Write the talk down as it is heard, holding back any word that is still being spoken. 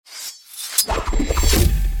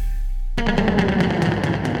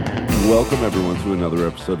Welcome, everyone, to another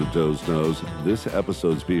episode of Doe's Knows. This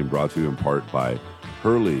episode is being brought to you in part by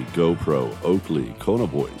Hurley, GoPro, Oakley, Kona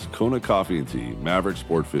Boys, Kona Coffee and Tea, Maverick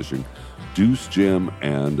Sport Fishing, Deuce Gym,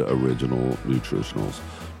 and Original Nutritionals.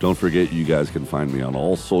 Don't forget, you guys can find me on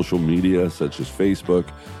all social media, such as Facebook,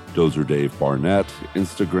 Dozer Dave Barnett,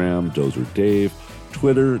 Instagram, Dozer Dave,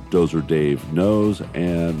 Twitter, Dozer Dave Knows,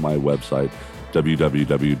 and my website,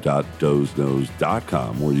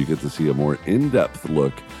 www.dozeknows.com, where you get to see a more in-depth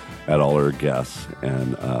look at all our guests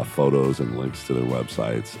and photos and links to their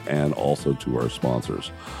websites and also to our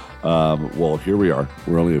sponsors. Well, here we are.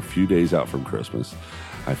 We're only a few days out from Christmas.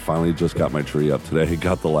 I finally just got my tree up today,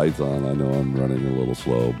 got the lights on. I know I'm running a little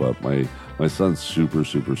slow, but my son's super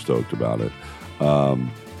stoked about it.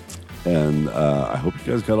 And I hope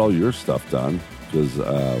you guys got all your stuff done, because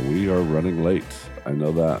we are running late. I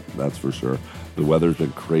know that's for sure. The weather's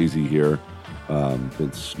been crazy here.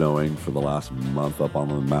 Been snowing for the last month up on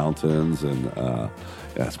the mountains, and yeah,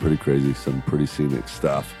 it's pretty crazy. Some pretty scenic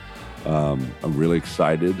stuff. I'm really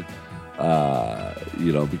excited,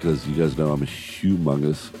 because you guys know I'm a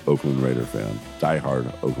humongous Oakland Raider fan, diehard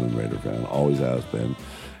Oakland Raider fan, always has been,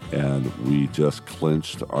 and we just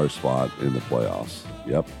clinched our spot in the playoffs.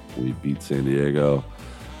 Yep, we beat San Diego.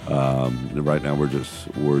 Right now we're just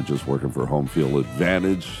working for home field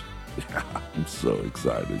advantage. I'm so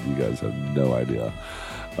excited. You guys have no idea.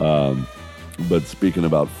 But speaking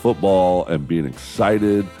about football and being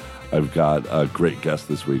excited, I've got a great guest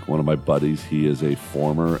this week. One of my buddies, he is a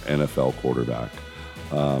former NFL quarterback.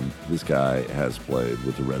 This guy has played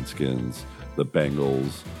with the Redskins, the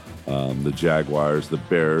Bengals, the Jaguars, the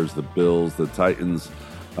Bears, the Bills, the Titans,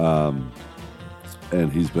 and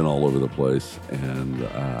he's been all over the place. And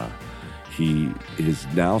he has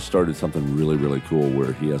now started something really cool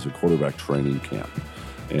where he has a quarterback training camp,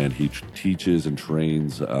 and he teaches and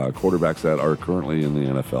trains quarterbacks that are currently in the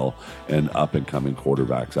NFL and up-and-coming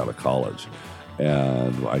quarterbacks out of college.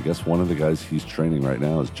 And I guess one of the guys he's training right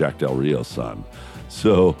now is Jack Del Rio's son.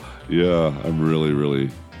 So, yeah, I'm really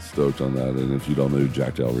stoked on that. And if you don't know who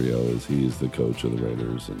Jack Del Rio is, he is the coach of the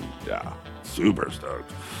Raiders, and yeah, super stoked.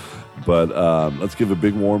 But let's give a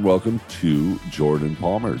big warm welcome to Jordan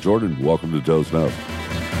Palmer. Jordan, welcome to Doe's Knows.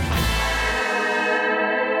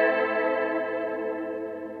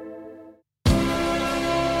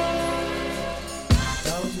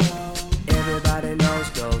 Everybody knows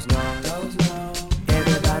Doe's Knows.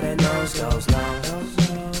 Everybody knows Doe's Knows.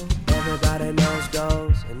 Everybody knows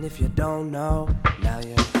Doe's, and if you don't know, now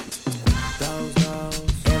you Doe's Knows.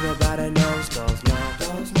 Everybody knows Doe's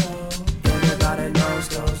Knows. Everybody knows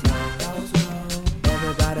Doe's Knows.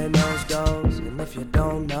 Everybody knows Doe's, and if you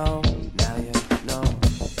don't know, now you know.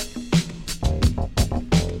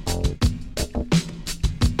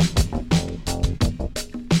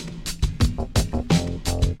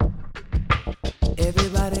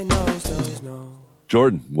 Everybody knows Doe's Knows.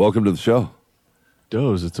 Jordan, welcome to the show.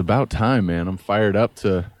 Doe's, it's about time, man. I'm fired up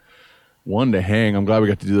to, one, to hang. I'm glad we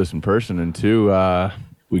got to do this in person, and two,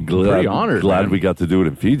 pretty honored. Glad man. we got to do it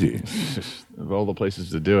in Fiji. Of all the places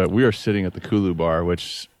to do it, we are sitting at the Kulu Bar,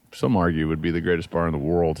 which some argue would be the greatest bar in the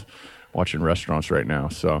world, watching restaurants right now.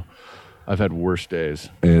 So I've had worse days.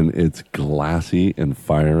 And it's glassy and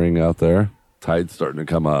firing out there. Tide's starting to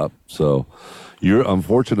come up. So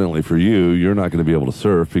unfortunately for you, you're not going to be able to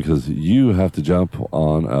surf because you have to jump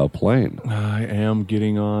on a plane. I am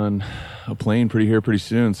getting on a plane pretty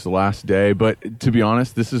soon. It's the last day. But to be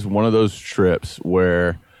honest, this is one of those trips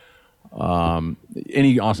where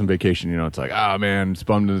any awesome vacation, it's like, man, it's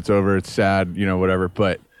bummed that it's over. It's sad, whatever.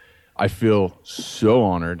 But I feel so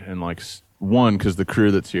honored and one, because the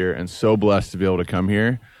crew that's here, and so blessed to be able to come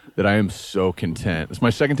here, that I am so content. It's my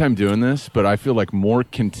second time doing this, but I feel like more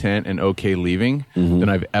content and okay leaving than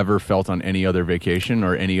I've ever felt on any other vacation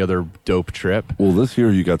or any other dope trip. Well, this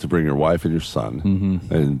year you got to bring your wife and your son.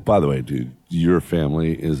 And by the way, dude, your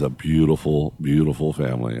family is a beautiful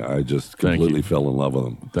family. I just completely fell in love with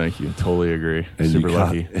them. Thank you. Totally agree. And Super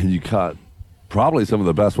lucky. And you caught probably some of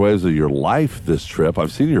the best waves of your life this trip.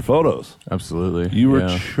 I've seen your photos. Absolutely. You were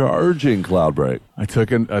charging Cloudbreak. I took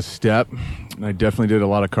a step. I definitely did a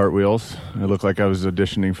lot of cartwheels. It looked like I was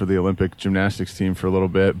auditioning for the Olympic gymnastics team for a little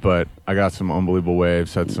bit, but I got some unbelievable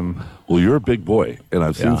waves. Well, you're a big boy, and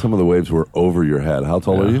I've seen some of the waves were over your head. How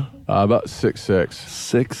tall are you? About 6'6".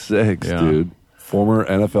 6'6", dude. Former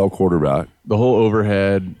NFL quarterback. The whole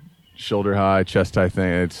overhead, shoulder high, chest high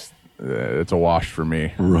thing, it's a wash for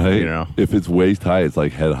me. Right. If it's waist high, it's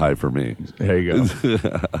like head high for me. There you go.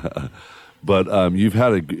 But you've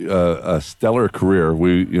had a stellar career.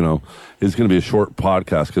 It's going to be a short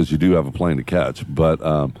podcast because you do have a plane to catch. But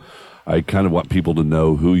I kind of want people to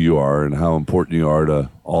know who you are and how important you are to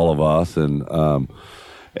all of us.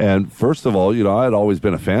 And first of all, I had always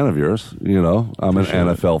been a fan of yours. I'm an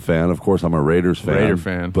NFL fan. Of course, I'm a Raiders fan. Raider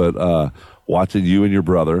fan. But watching you and your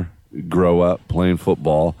brother grow up playing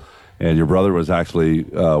football, and your brother was actually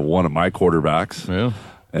one of my quarterbacks. Yeah.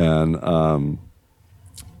 And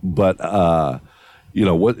what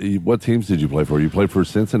teams did you play for? You played for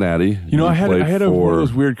Cincinnati. I had one of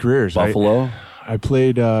those weird careers. Buffalo. I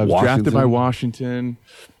played was drafted by Washington.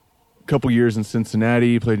 A couple years in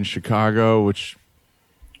Cincinnati. Played in Chicago, which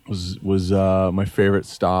was my favorite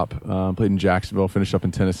stop. Played in Jacksonville. Finished up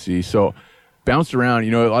in Tennessee. So bounced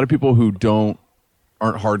around. A lot of people who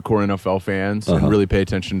aren't hardcore NFL fans and really pay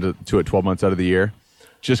attention to it 12 months out of the year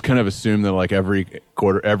just kind of assume that like every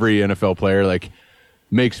NFL player like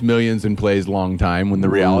makes millions and plays long time, when the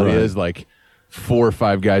reality is like 4 or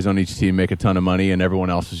 5 guys on each team make a ton of money and everyone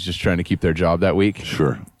else is just trying to keep their job that week.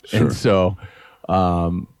 Sure. And so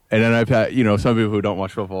and then I've had, some people who don't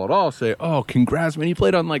watch football at all say, "Oh, congrats, man. You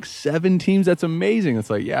played on like 7 teams. That's amazing." It's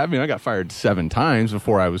like, yeah, I got fired 7 times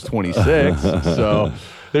before I was 26. So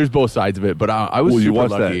there's both sides of it. But I was super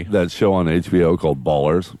lucky. You watched that show on HBO called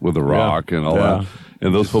Ballers with The Rock and all that.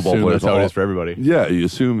 And those football players. That's how it is for everybody. Yeah, you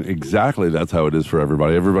assume exactly that's how it is for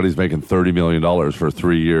everybody. Everybody's making $30 million for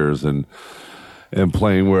 3 years and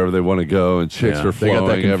playing wherever they want to go, and chicks are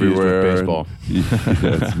flowing everywhere. With baseball.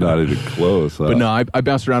 It's not even close. But no, I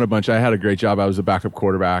bounced around a bunch. I had a great job. I was a backup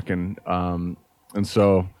quarterback, and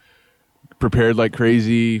so prepared like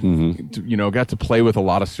crazy. Got to play with a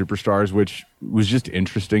lot of superstars, which was just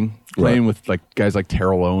interesting. Playing with like guys like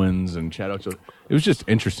Terrell Owens and Chad Ochoa. It was just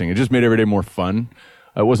interesting. It just made every day more fun.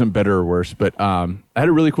 It wasn't better or worse, but I had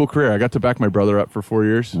a really cool career. I got to back my brother up for 4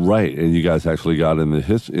 years. Right, and you guys actually got in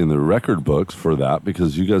the record books for that,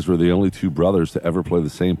 because you guys were the only 2 brothers to ever play the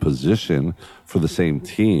same position for the same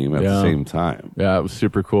team at the same time. Yeah, it was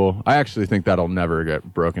super cool. I actually think that'll never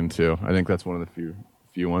get broken too. I think that's one of the few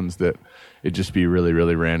ones that it'd just be really,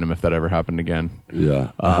 really random if that ever happened again.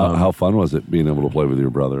 Yeah. How fun was it being able to play with your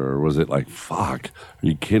brother? Or was it like, fuck, are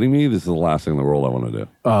you kidding me? This is the last thing in the world I want to do.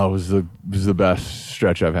 Oh, it was the best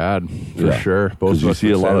stretch I've had, for sure. Both of us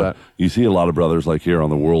you see a lot of brothers like here on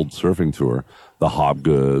the World Surfing Tour, the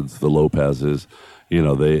Hobgoods, the Lopez's,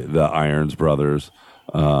 the Irons brothers.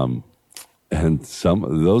 And some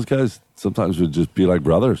of those guys sometimes would just be like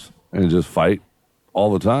brothers and just fight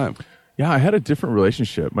all the time. Yeah, I had a different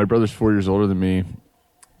relationship. My brother's 4 years older than me.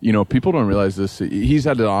 People don't realize this. He's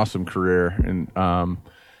had an awesome career, and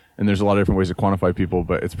there's a lot of different ways to quantify people,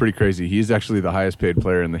 but it's pretty crazy. He's actually the highest paid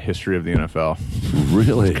player in the history of the NFL.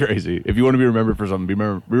 Really? It's crazy. If you want to be remembered for something, be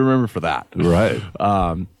remembered for that. Right.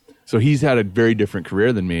 So he's had a very different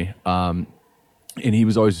career than me, and he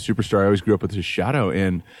was always a superstar. I always grew up with his shadow,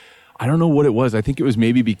 and I don't know what it was. I think it was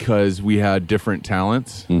maybe because we had different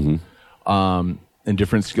talents. And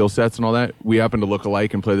different skill sets and all that. We happen to look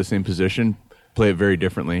alike and play the same position, play it very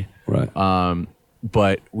differently. Right.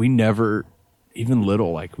 But we never, even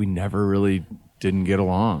little, we never really didn't get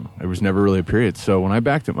along. There was never really a period. So when I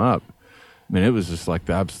backed him up, it was just like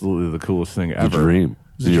absolutely the coolest thing ever. The dream.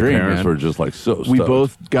 Your parents were just like so stoked. We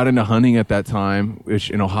both got into hunting at that time,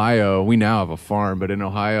 which in Ohio, we now have a farm, but in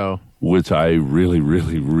Ohio. Which I really,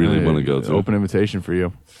 really, really want to go to. Open invitation for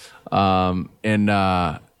you.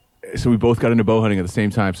 So we both got into bow hunting at the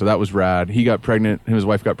same time, so that was rad. He got pregnant, him and his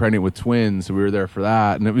wife got pregnant with twins, so we were there for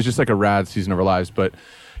that, and it was just like a rad season of our lives. But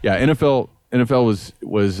yeah, NFL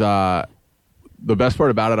was the best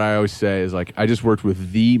part about it. I always say is I just worked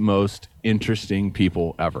with the most interesting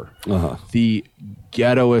people ever. The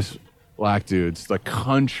ghettoest black dudes, the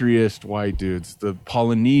countryest white dudes, the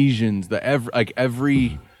Polynesians,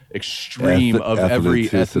 every extreme of every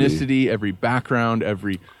ethnicity, every background,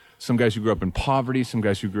 some guys who grew up in poverty, some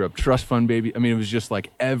guys who grew up trust fund baby. It was just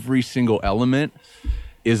every single element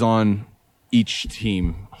is on each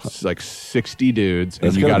team. It's 60 dudes,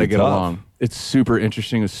 and you got to get along. It's super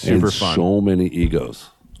interesting. It's super fun. So many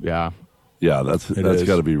egos. Yeah. Yeah, that's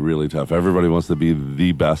got to be really tough. Everybody wants to be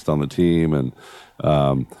the best on the team, and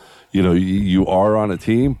you are on a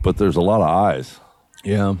team, but there's a lot of eyes.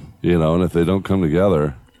 Yeah. And if they don't come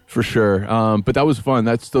together. For sure. But that was fun.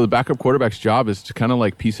 That's the backup quarterback's job, is to kind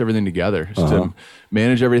of piece everything together, to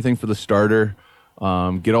manage everything for the starter,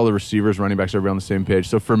 get all the receivers, running backs, everybody on the same page.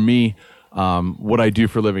 So for me, what I do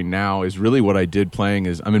for a living now is really what I did playing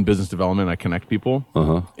is I'm in business development. I connect people.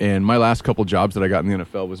 And my last couple jobs that I got in the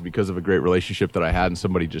NFL was because of a great relationship that I had, and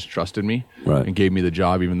somebody just trusted me and gave me the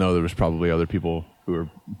job, even though there was probably other people who were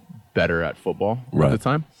better at football at the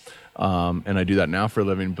time. And I do that now for a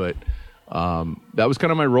living, but that was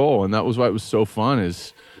kind of my role, and that was why it was so fun,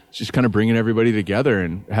 is just kind of bringing everybody together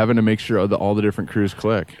and having to make sure all the different crews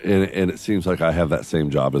click. And it seems like I have that same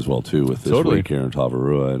job as well too with this rig here in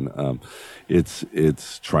Tavarua, and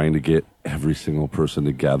it's trying to get every single person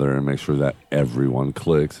together and make sure that everyone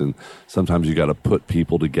clicks. And sometimes you got to put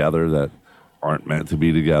people together that aren't meant to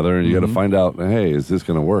be together, and you got to find out, hey, is this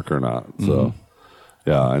going to work or not? So.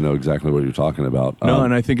 Yeah, I know exactly what you're talking about. No,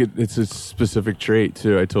 and I think it's a specific trait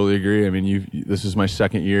too. I totally agree. I mean, this is my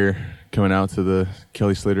second year coming out to the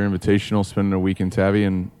Kelly Slater Invitational, spending a week in Tavi,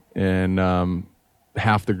 and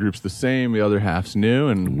half the group's the same, the other half's new,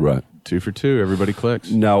 and right. 2 for 2, everybody clicks.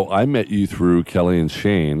 Now, I met you through Kelly and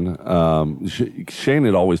Shane. Shane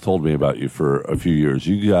had always told me about you for a few years.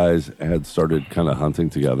 You guys had started kind of hunting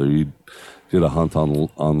together. You did a hunt on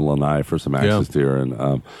Lanai for some axis deer,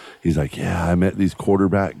 and he's like, yeah, I met these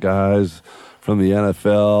quarterback guys from the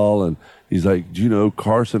NFL, and he's like, do you know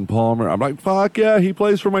Carson Palmer? I'm like, fuck yeah, he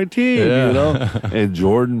plays for my team, you know? And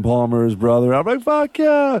Jordan Palmer's brother, I'm like, fuck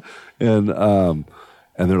yeah. And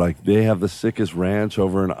they're like, they have the sickest ranch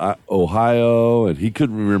over in Ohio, and he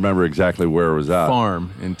couldn't remember exactly where it was at.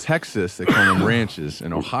 Farm. In Texas, they call them ranches.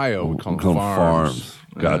 In Ohio, we call them farms.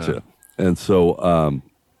 Gotcha. And so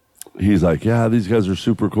he's like, yeah, these guys are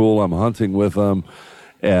super cool. I'm hunting with them,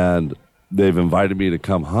 and they've invited me to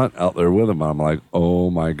come hunt out there with them. I'm like, oh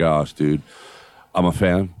my gosh, dude, I'm a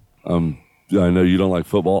fan. I know you don't like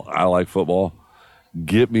football. I like football.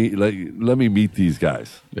 Let me meet these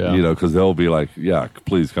guys, you know, because they'll be like, yeah,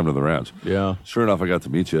 please come to the ranch. Yeah. Sure enough, I got to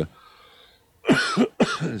meet you.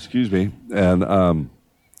 Excuse me. And,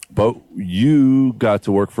 but you got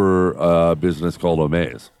to work for a business called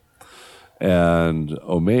Omaze. And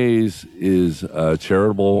Omaze is a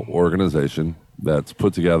charitable organization that's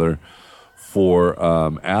put together for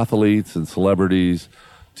athletes and celebrities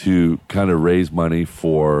to kind of raise money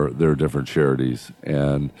for their different charities.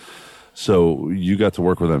 And so you got to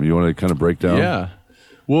work with them. You want to kind of break down? Yeah.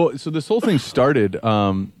 Well, so this whole thing started, me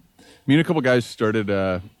and a couple guys started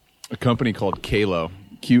a company called Qalo,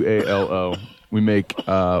 Qalo. We make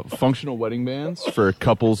functional wedding bands for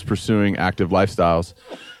couples pursuing active lifestyles.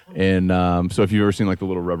 And so if you've ever seen like the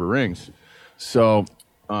little rubber rings. So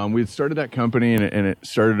we had started that company, and it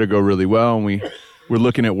started to go really well. And we were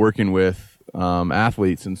looking at working with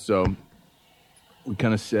athletes. And so we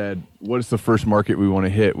kind of said, what is the first market we want to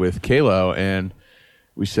hit with Qalo? And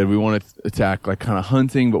we said we want to attack like kind of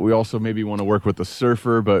hunting, but we also maybe want to work with the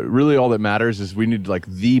surfer. But really all that matters is we need like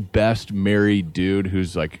the best married dude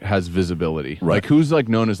who's like has visibility. Right. Like who's like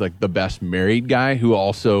known as like the best married guy who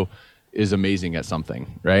also is amazing at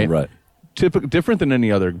something, right? Right. Different than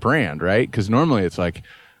any other brand, right? Because normally it's like,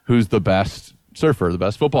 who's the best surfer, the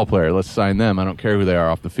best football player? Let's sign them. I don't care who they are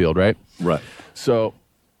off the field, right? Right. So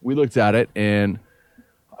we looked at it, and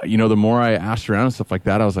you know, the more I asked around and stuff like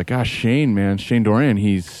that, I was like, gosh, Shane Dorian,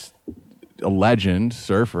 he's a legend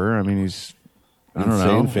surfer. I mean, he's I don't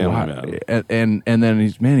know, family man. And then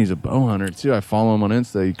he's a bow hunter too. I follow him on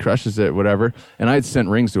Insta. He crushes it, whatever. And I had sent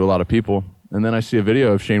rings to a lot of people. And then I see a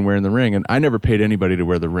video of Shane wearing the ring, and I never paid anybody to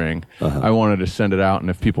wear the ring. I wanted to send it out, and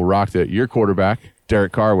if people rocked it, your quarterback,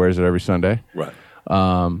 Derek Carr, wears it every Sunday. Right.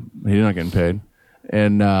 He's not getting paid.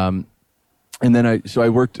 And then I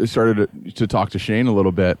started to talk to Shane a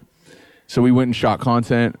little bit. So we went and shot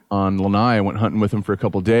content on Lanai. I went hunting with him for a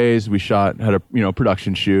couple of days. We had a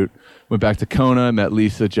production shoot. Went back to Kona, met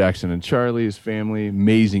Lisa, Jackson, and Charlie, his family,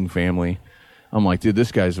 amazing family. I'm like, dude,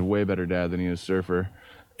 this guy's a way better dad than he is surfer.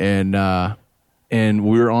 And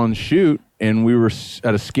we were on shoot, and we were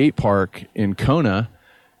at a skate park in Kona,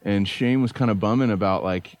 and Shane was kind of bumming about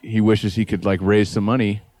like he wishes he could like raise some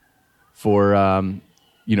money for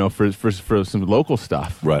for some local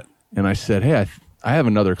stuff. Right. And I said, hey, I have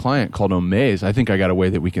another client called Omaze. I think I got a way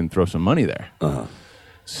that we can throw some money there.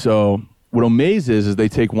 So what Omaze is they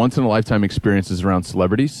take once in a lifetime experiences around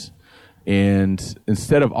celebrities, and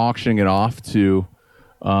instead of auctioning it off to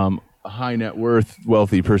a high net worth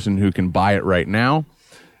wealthy person who can buy it right now,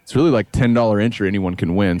 it's really like $10 entry anyone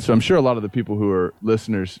can win. So I'm sure a lot of the people who are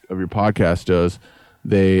listeners of your podcast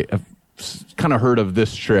they have kind of heard of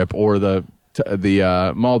this trip or the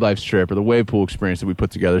Maldives trip or the wave pool experience that we put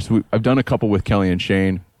together. So I've done a couple with Kelly and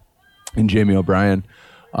Shane and Jamie O'Brien.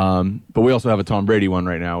 But we also have a Tom Brady one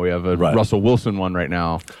right now. We have a Russell Wilson one right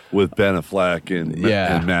now. With Ben Affleck and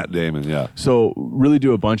Matt Damon, yeah. So really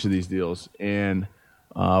do a bunch of these deals. And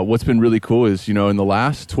what's been really cool is, in the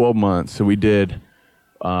last 12 months, so we did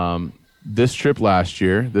this trip last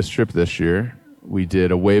year, this trip this year. We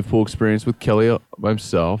did a wave pool experience with Kelly by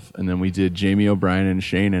himself, and then we did Jamie O'Brien and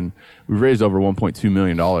Shane, and we've raised over $1.2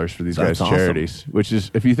 million for these guys' charities, which is,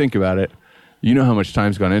 if you think about it, you know how much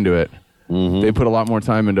time's gone into it. They put a lot more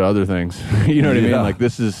time into other things. You know what I mean? Like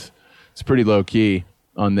it's pretty low key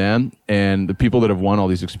on them, and the people that have won all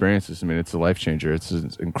these experiences. I mean, it's a life changer. It's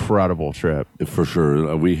an incredible trip. For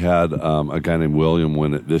sure. We had a guy named William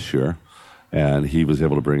win it this year, and he was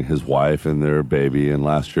able to bring his wife and their baby. And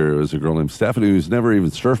last year it was a girl named Stephanie who's never even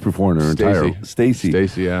surfed before in her entire Stacy,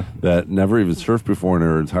 yeah, that never even surfed before in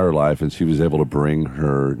her entire life, and she was able to bring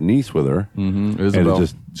her niece with her. Isabel.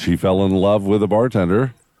 And she fell in love with a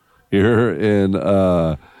bartender here in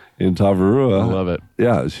Tavarua. I love it.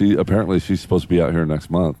 Yeah, she's supposed to be out here next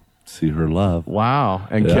month. See her love. Wow.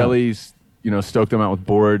 And Kelly's, stoked them out with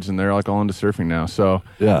boards, and they're like all into surfing now. So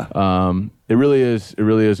it really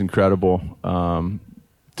is incredible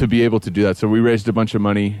to be able to do that. So we raised a bunch of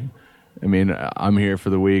money. I mean, I'm here for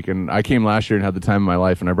the week, and I came last year and had the time of my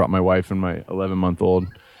life, and I brought my wife and my 11-month-old,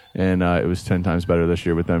 and it was 10 times better this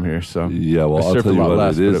year with them here. So yeah, well, I surfed a lot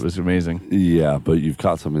less, but it was amazing. Yeah, but you've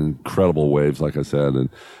caught some incredible waves, like I said,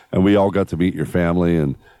 and we all got to meet your family,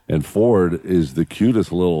 and Ford is the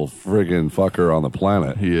cutest little friggin' fucker on the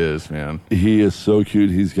planet. He is, man. He is so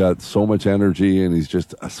cute. He's got so much energy, and he's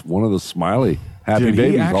just one of the smiley, happy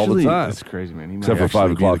babies all the time. That's crazy, man. Except for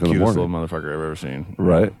 5 o'clock in the morning. Little motherfucker I've ever seen.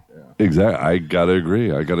 Right. Yeah. Exactly. I gotta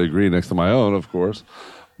agree. Next to my own, of course.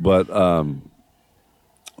 But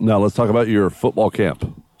now let's talk about your football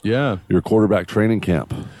camp. Yeah. Your quarterback training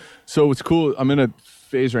camp. So it's cool. I'm in a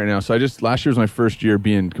phase right now. So last year was my first year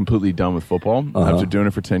being completely done with football after doing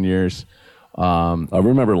it for 10 years. I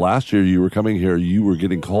remember last year you were coming here, you were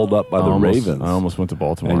getting called up by the Ravens. I almost went to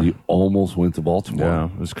Baltimore. And you almost went to Baltimore. Yeah,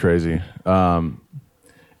 it was crazy.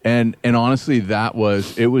 And honestly,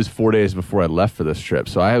 it was 4 days before I left for this trip.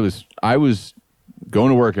 So I was going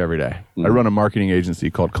to work every day. I run a marketing agency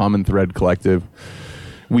called Common Thread Collective.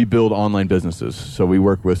 We build online businesses. So we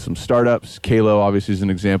work with some startups. Kalo obviously is an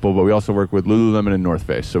example, but we also work with Lululemon and North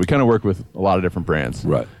Face. So we kind of work with a lot of different brands.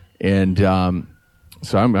 Right. And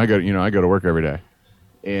so I go to work every day.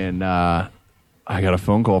 And I got a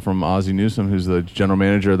phone call from Ozzie Newsome, who's the general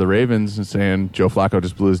manager of the Ravens, and saying, Joe Flacco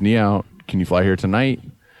just blew his knee out. Can you fly here tonight?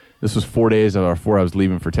 This was 4 days before I was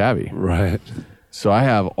leaving for Tabby. Right. So I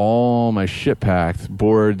have all my shit packed,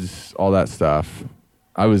 boards, all that stuff.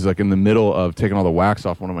 I was like in the middle of taking all the wax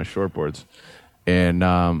off one of my shortboards. And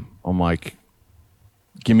I'm like,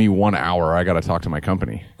 give me 1 hour. I got to talk to my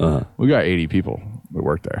company. We got 80 people that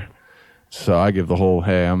work there. So I give the whole,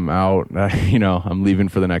 hey, I'm out. I'm leaving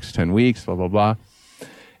for the next 10 weeks, blah, blah, blah.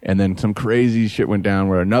 And then some crazy shit went down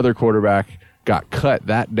where another quarterback got cut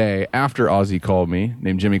that day after Ozzie called me,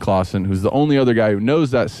 named Jimmy Clausen, who's the only other guy who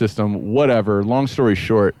knows that system, whatever. Long story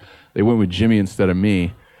short, they went with Jimmy instead of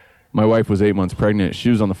me. My wife was 8 months pregnant. She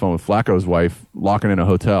was on the phone with Flacco's wife, locking in a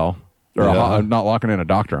hotel. Or not locking in a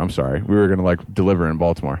doctor, I'm sorry. We were going to deliver in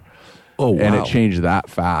Baltimore. Oh, wow. And it changed that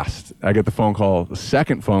fast. I get the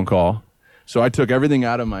second phone call. So I took everything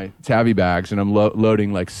out of my Tabby bags, and I'm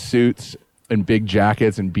loading suits and big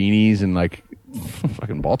jackets and beanies and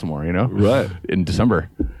fucking Baltimore, Right. In December.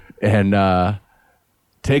 And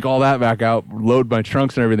take all that back out, load my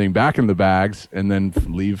trunks and everything back in the bags, and then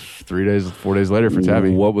leave 4 days later for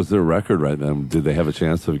Tabby. What was their record right then? Did they have a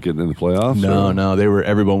chance of getting in the playoffs? No.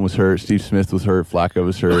 Everyone was hurt. Steve Smith was hurt. Flacco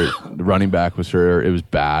was hurt. The running back was hurt. It was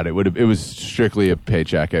bad. It was strictly a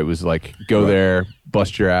paycheck. It was go there,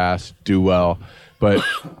 bust your ass, do well. But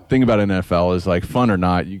thing about NFL is fun or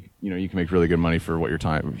not, you can make really good money for what your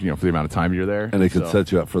time, for the amount of time you're there. And they could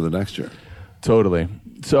set you up for the next year. Totally.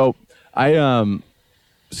 So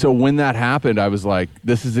So when that happened, I was like,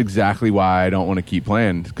 this is exactly why I don't want to keep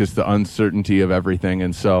playing, because the uncertainty of everything.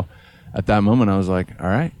 And so at that moment, I was like, all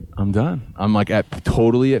right, I'm done. I'm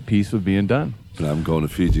totally at peace with being done. And I'm going to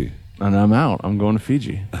Fiji. And I'm out. I'm going to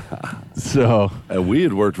Fiji. And we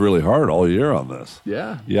had worked really hard all year on this.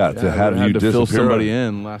 Yeah. To have you disappear, fill somebody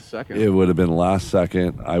in last second. It would have been last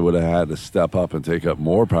second. I would have had to step up and take up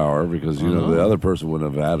more power because, the other person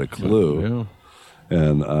wouldn't have had a clue. Yeah.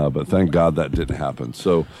 And but thank God that didn't happen.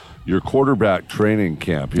 So your quarterback training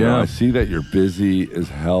camp, I see that you're busy as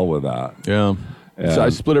hell with that. Yeah. And so I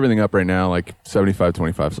split everything up right now,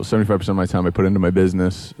 75-25. So 75% of my time I put into my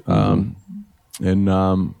business. And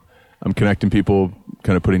I'm connecting people,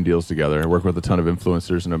 kind of putting deals together. I work with a ton of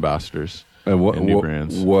influencers and ambassadors and new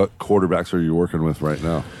brands. What quarterbacks are you working with right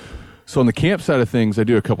now? So on the camp side of things, I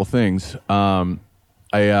do a couple things.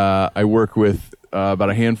 I work with about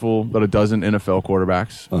a dozen NFL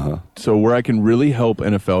quarterbacks. So where I can really help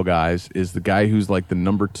NFL guys is the guy who's the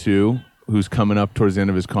number 2, who's coming up towards the end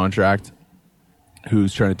of his contract,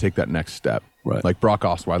 who's trying to take that next step. Right. Like Brock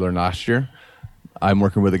Osweiler last year. I'm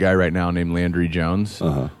working with a guy right now named Landry Jones,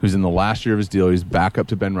 who's in the last year of his deal. He's back up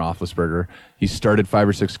to Ben Roethlisberger. He started 5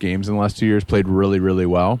 or 6 games in the last 2 years, played really, really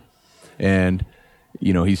well. And,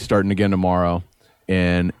 he's starting again tomorrow.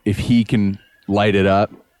 And if he can light it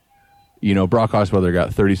up, Brock Osweiler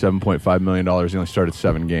got $37.5 million. He only started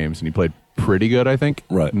 7 games, and he played pretty good, I think.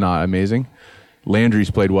 Right. Not amazing. Landry's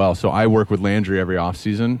played well. So I work with Landry every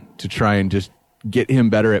offseason to try and just get him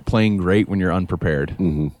better at playing great when you're unprepared.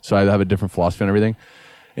 Mm-hmm. So I have a different philosophy and everything.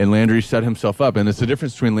 And Landry set himself up. And it's the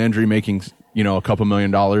difference between Landry making, a couple $1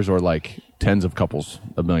 million or like tens of couples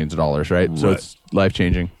of millions of dollars, right? So it's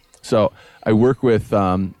life-changing. So I work with,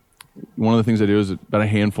 one of the things I do is about a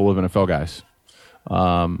handful of NFL guys.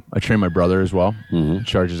 I train my brother as well. Mm-hmm.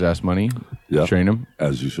 Charge his ass money. Yep. Train him.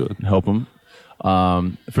 As you should. Help him.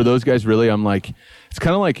 For those guys, really, I'm like, it's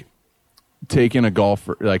kind of like taking a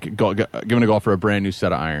golfer, giving a golfer a brand new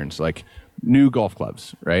set of irons, like new golf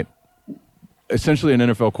clubs, right? Essentially, an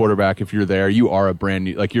NFL quarterback, if you're there, you are a brand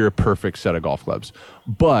new, like you're a perfect set of golf clubs.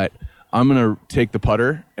 But I'm going to take the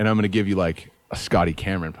putter and I'm going to give you like a Scotty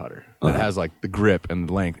Cameron putter that has like the grip and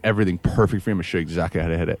the length, everything perfect for you. I'm going to show you exactly how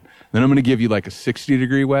to hit it. Then I'm going to give you like a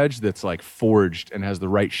 60-degree wedge that's like forged and has the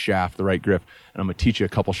right shaft, the right grip. And I'm going to teach you a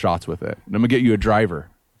couple shots with it. And I'm going to get you a driver,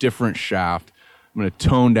 different shaft. I'm going to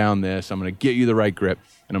tone down this. I'm going to get you the right grip,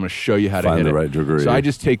 and I'm going to show you how to hit it. Find the right degree. So I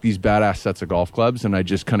just take these badass sets of golf clubs, and I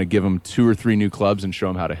just kind of give them 2 or 3 new clubs and show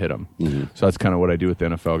them how to hit them. Mm-hmm. So that's kind of what I do with the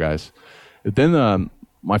NFL guys. But then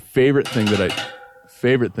my favorite thing I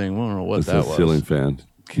don't know what that was. Ceiling fan.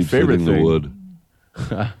 Keeps hitting the wood.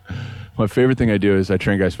 My favorite thing I do is I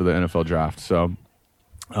train guys for the NFL draft. So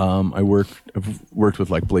I've worked with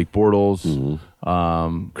like Blake Bortles,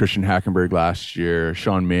 Christian Hackenberg last year,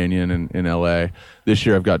 Sean Mannion in LA. This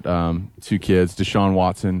year I've got 2 kids, Deshaun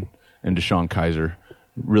Watson and Deshaun Kaiser.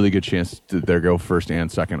 Really good chance to go first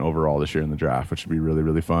and second overall this year in the draft, which would be really,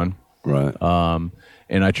 really fun. Right.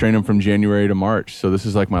 And I train them from January to March. So this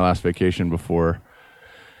is like my last vacation before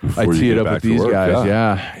I tee it up with these guys.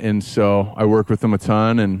 Yeah. And so I work with them a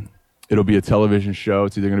ton, and it'll be a television show.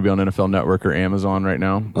 It's either going to be on NFL Network or Amazon right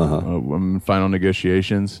now. I'm in final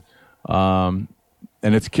negotiations. And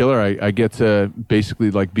it's killer. I get to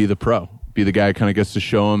basically like be the pro, be the guy who kind of gets to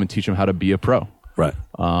show them and teach them how to be a pro. Right.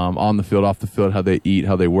 On the field, off the field, how they eat,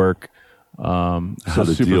 how they work. How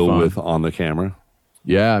to deal fun with on the camera.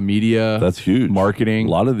 Yeah, media. That's huge. Marketing. A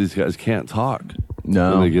lot of these guys can't talk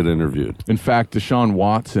when they get interviewed. In fact, Deshaun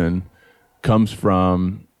Watson comes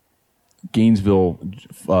from Gainesville,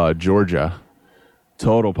 Georgia.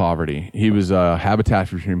 Total poverty. He was Habitat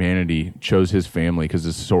for Humanity chose his family because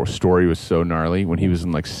his story was so gnarly. When he was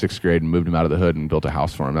in like 6th grade and moved him out of the hood and built a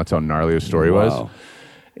house for him. That's how gnarly his story was.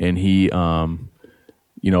 And he,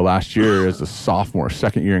 last year as a sophomore,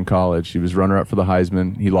 2nd year in college, he was runner-up for the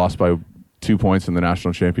Heisman. He lost by 2 points in the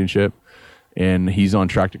national championship, and he's on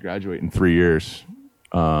track to graduate in 3 years,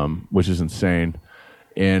 which is insane.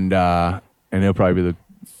 And he'll probably be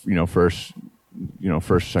the first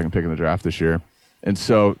or second pick in the draft this year. And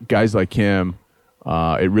so guys like him,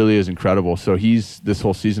 it really is incredible. So this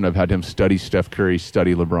whole season I've had him study Steph Curry,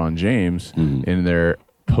 study LeBron James in their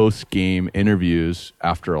post-game interviews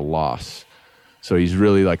after a loss. So he's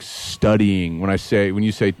really like studying. When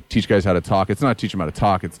you say teach guys how to talk, it's not teach them how to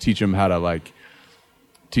talk. It's teach them how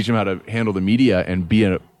to handle the media and be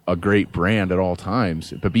a great brand at all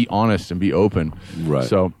times, but be honest and be open. Right.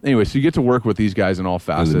 So anyway, so you get to work with these guys in all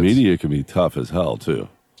facets. And the media can be tough as hell too.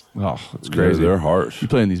 Oh, it's crazy. They're harsh. You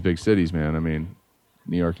play in these big cities, man. I mean,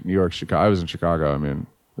 New York, Chicago. I was in Chicago. I mean,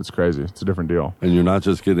 it's crazy. It's a different deal. And you're not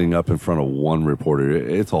just getting up in front of one reporter.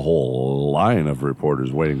 It's a whole line of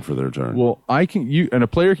reporters waiting for their turn. Well, and a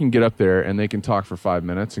player can get up there and they can talk for 5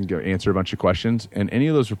 minutes and answer a bunch of questions. And any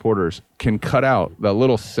of those reporters can cut out that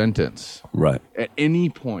little sentence right at any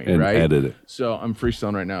point, and right? Edit it. So I'm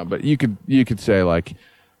freestyling right now, but you could say like,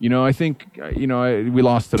 I think, we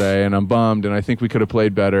lost today and I'm bummed and I think we could have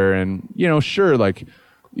played better. And, sure, like,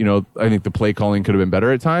 I think the play calling could have been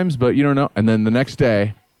better at times, but you don't know. And then the next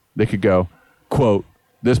day they could go, quote,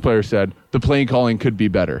 this player said, the play calling could be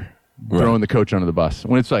better, throwing the coach under the bus.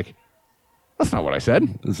 When it's like, that's not what I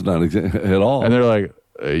said. It's not at all. And they're like,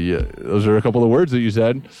 yeah, those are a couple of words that you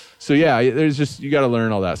said. So yeah, there's just, you got to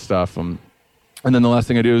learn all that stuff. And then the last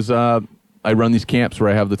thing I do is I run these camps where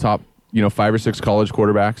I have the top 5 or 6 college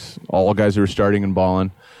quarterbacks, all guys who are starting and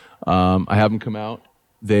balling. I have them come out.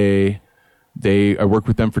 I work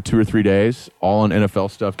with them for 2 or 3 days, all on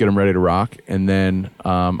NFL stuff, get them ready to rock. And then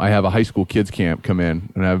I have a high school kids camp come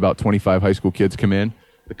in, and I have about 25 high school kids come in.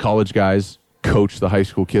 The college guys coach the high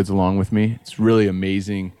school kids along with me. It's really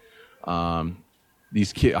amazing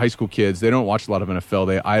these high school kids, they don't watch a lot of NFL.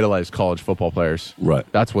 They idolize college football players. Right.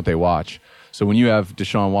 That's what they watch. So when you have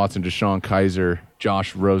Deshaun Watson, Deshaun Kaiser,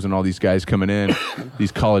 Josh Rosen, all these guys coming in,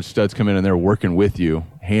 these college studs come in and they're working with you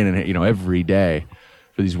hand in hand, every day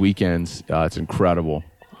for these weekends. It's incredible.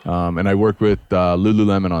 And I work with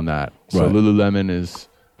Lululemon on that. So Right. Lululemon has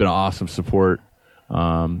been an awesome support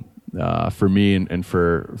for me and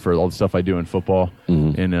for all the stuff I do in football.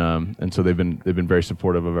 And so they've been very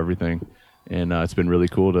supportive of everything. And it's been really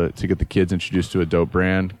cool to get the kids introduced to a dope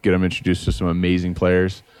brand, get them introduced to some amazing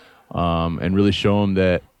players, and really show them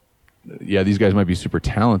that, these guys might be super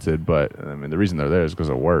talented, but I mean, the reason they're there is because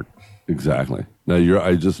of work. Exactly. Now,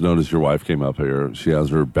 I just noticed your wife came up here. She has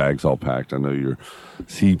her bags all packed. I know your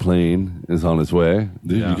seaplane is on its way.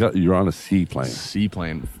 Dude, you're on a seaplane.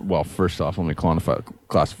 Seaplane. Well, first off, let me clarify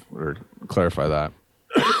that.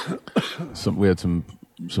 We had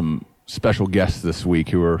some special guests this week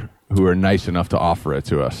who were nice enough to offer it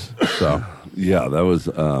to us. So Yeah, that was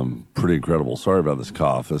pretty incredible. Sorry about this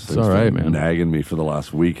cough. This thing's all right, been man. nagging me for the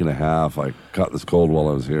last week and a half. I caught this cold while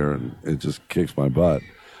I was here, and it just kicks my butt.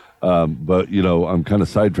 But, I'm kind of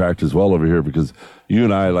sidetracked as well over here because you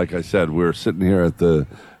and I, like I said, we're sitting here at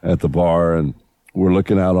the bar, and we're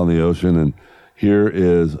looking out on the ocean, and here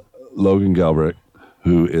is Logan Gelbrick,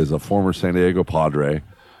 who is a former San Diego Padre,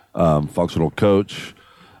 functional coach,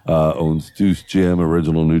 owns Deuce Gym,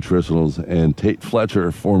 Original Nutritionals, and Tate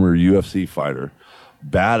Fletcher, former UFC fighter,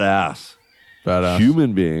 badass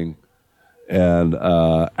human being, and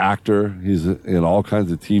actor. He's in all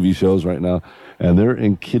kinds of TV shows right now, and they're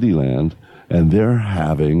in Kittyland, and they're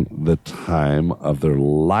having the time of their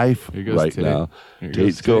life right Tate. now.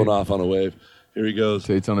 Tate's going off on a wave. Here he goes.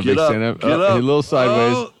 Tate's on a Get big up, stand-up. get up. A little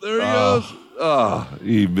sideways. Oh, there he goes. Oh,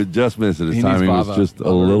 he just missed it. His He timing needs was Bava. just a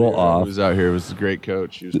Bava little He off. was out here. He was a great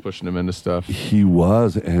coach. He was pushing him into stuff. He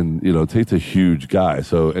was, and Tate's a huge guy.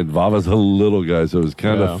 So, and Vava's a little guy, so it was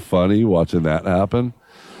kind of funny watching that happen.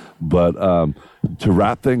 But to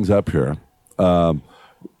wrap things up here,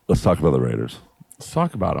 let's talk about the Raiders. Let's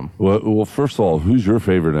talk about him. Well, first of all, who's your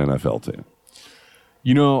favorite NFL team?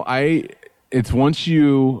 It's once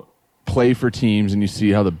you play for teams and you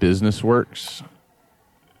see how the business works,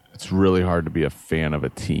 it's really hard to be a fan of a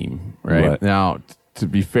team, right? Now, to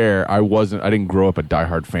be fair, I didn't grow up a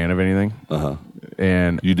diehard fan of anything.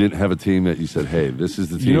 And You didn't have a team that you said, "Hey, this is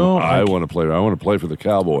the team I want to play. I want to play for the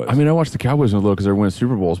Cowboys." I mean, I watched the Cowboys a little because they're winning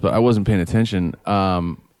Super Bowls, but I wasn't paying attention.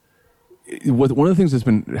 One of the things that's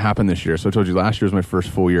been happened this year, so I told you last year was my first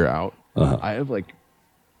full year out. I have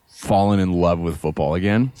fallen in love with football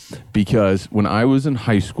again because when I was in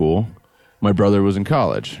high school, my brother was in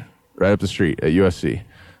college right up the street at USC.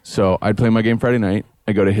 So I'd play my game Friday night.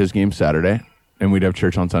 I'd go to his game Saturday, and we'd have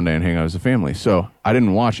church on Sunday and hang out as a family. So I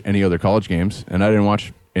didn't watch any other college games, and I didn't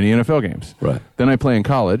watch any NFL games. Right. Then I play in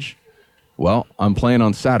college. Well, I'm playing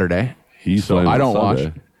on Saturday. So playing I on don't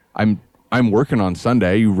Sunday. watch. I'm working on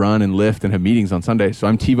Sunday. You run and lift and have meetings on Sunday. So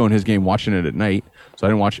I'm TiVoing his game, watching it at night. So I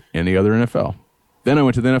didn't watch any other NFL. Then I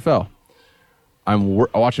went to the NFL. I'm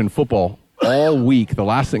watching football all week. The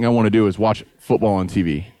last thing I want to do is watch football on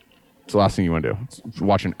TV. It's the last thing you want to do. It's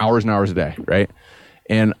watching hours and hours a day, right?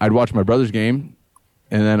 And I'd watch my brother's game,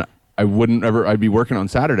 and then I'd be working on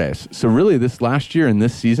Saturdays. So really this last year and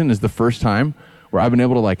this season is the first time where I've been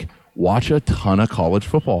able to watch a ton of college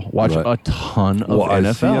football, watch a ton of NFL.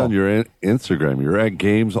 I see on your Instagram, you're at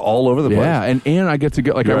games all over the place. Yeah, and I get to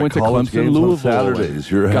go. You're I at went to college Clemson, games on Louisville. Saturdays.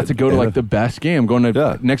 You're got at to go to the best game. I'm going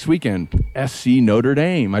to next weekend. SC Notre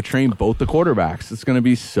Dame. I train both the quarterbacks. It's going to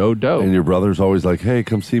be so dope. And your brother's always like, "Hey,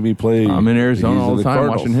 come see me play." I'm in Arizona He's all in the time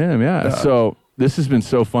Cardinals. watching him. Yeah. So this has been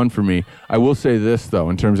so fun for me. I will say this though,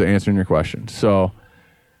 in terms of answering your question. So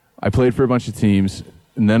I played for a bunch of teams,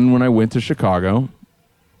 and then when I went to Chicago,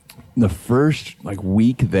 the first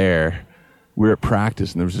week there, we were at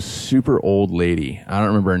practice, and there was a super old lady. I don't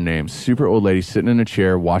remember her name. Super old lady sitting in a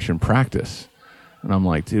chair watching practice. And I'm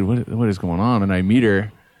like, dude, what is going on? And I meet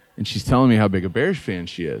her, and she's telling me how big a Bears fan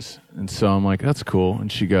she is. And so I'm like, that's cool. And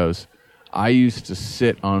she goes, I used to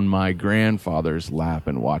sit on my grandfather's lap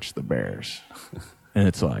and watch the Bears. And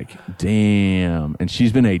it's like, damn. And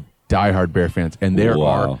she's been a diehard Bear fan, and there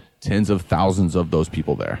are tens of thousands of those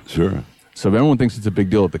people there. Sure. So if everyone thinks it's a big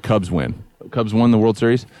deal if the Cubs win, the Cubs won the World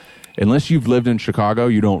Series, unless you've lived in Chicago,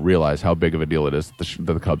 you don't realize how big of a deal it is that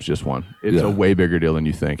the Cubs just won. It's a way bigger deal than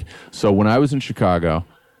you think. So when I was in Chicago,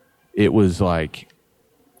 it was I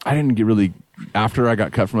didn't after I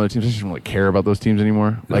got cut from other teams, I just didn't really care about those teams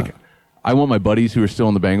anymore. Yeah. I want my buddies who are still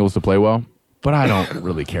in the Bengals to play well, but I don't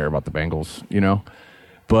really care about the Bengals,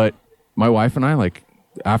 But my wife and I,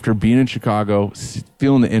 after being in Chicago,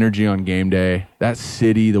 feeling the energy on game day, that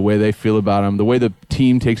city, the way they feel about them, the way the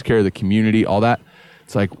team takes care of the community, all that,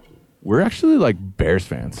 it's like we're actually like Bears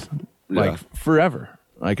fans, like forever.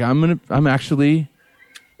 Like I'm actually.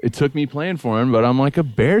 It took me playing for him, but I'm like a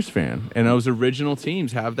Bears fan, and those original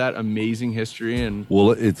teams have that amazing history. And well,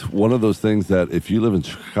 it's one of those things that if you live in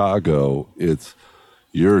Chicago,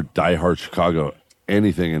 you're diehard Chicago,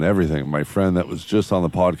 anything and everything. My friend that was just on the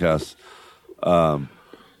podcast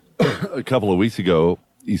a couple of weeks ago,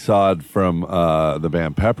 Isad from the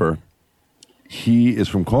band Pepper, he is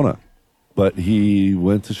from Kona, but he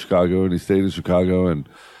went to Chicago and he stayed in Chicago, and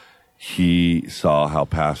he saw how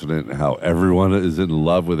passionate and how everyone is in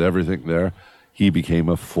love with everything there. He became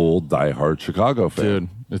a full diehard Chicago fan. Dude,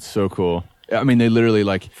 it's so cool. I mean, they literally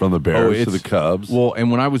like from the Bears to the Cubs. Well, and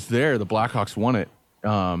when I was there, the Blackhawks won it.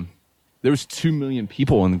 There was 2 million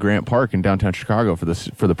people in Grant Park in downtown Chicago for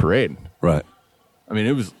the parade. Right. I mean,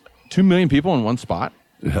 it was 2 million people in one spot.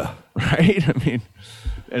 Yeah. Right. I mean,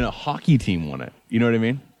 and a hockey team won it. You know what I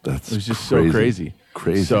mean? It was just so crazy.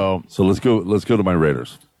 Crazy. So let's go to my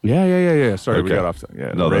Raiders. Yeah. Sorry, we got off.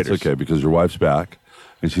 Yeah, no, that's okay because your wife's back,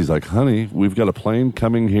 and she's like, "Honey, we've got a plane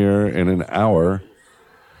coming here in an hour."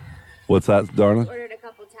 What's that, darling? Ordered a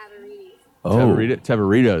couple Tavaritas. Oh,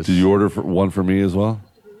 Tavaritas. Did you order one for me as well?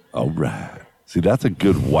 Mm-hmm. All right. See, that's a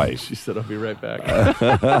good wife. She said, "I'll be right back."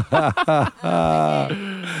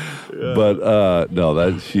 But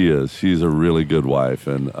no, she's a really good wife,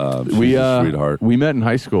 and she's a sweetheart. We met in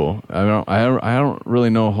high school. I don't really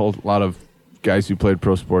know a whole lot of guys who played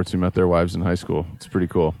pro sports who met their wives in high school. It's pretty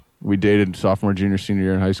cool. We dated sophomore, junior, senior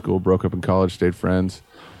year in high school, broke up in college, stayed friends.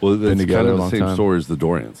 Well, it's together kind of the same story as the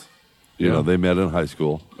Dorians. You know, they met in high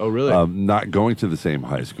school. Oh, really? Not going to the same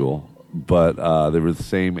high school, but they were the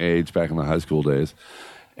same age back in the high school days,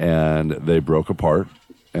 and they broke apart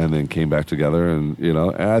and then came back together. And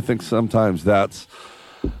and I think sometimes that's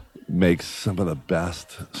makes some of the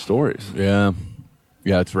best stories. Yeah,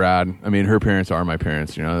 it's rad. I mean, her parents are my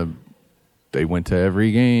parents. They went to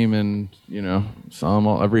every game and, saw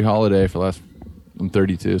them every holiday for the last, I'm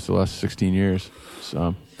 32, so the last 16 years.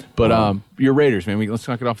 So, but your Raiders, man, let's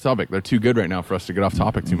not get off topic. They're too good right now for us to get off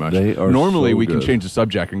topic too much. They are Normally, so we good. can change the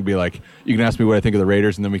subject and be like, you can ask me what I think of the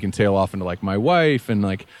Raiders, and then we can tail off into like my wife and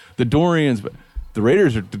like the Dorians. But the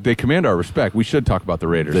Raiders, they command our respect. We should talk about the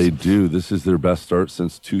Raiders. They do. This is their best start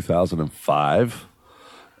since 2005.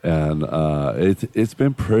 And it's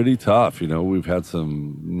been pretty tough. We've had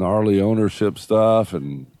some gnarly ownership stuff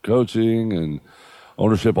and coaching, and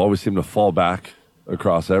ownership always seemed to fall back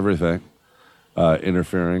across everything,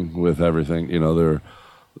 interfering with everything.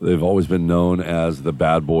 They've always been known as the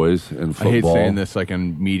bad boys in football. I hate saying this like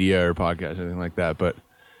in media or podcast or anything like that, but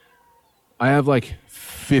I have like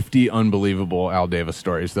 50 unbelievable Al Davis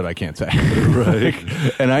stories that I can't say. Right.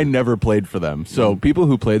 And I never played for them. So people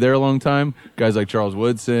who played there a long time, guys like Charles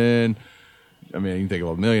Woodson, I mean, you can think of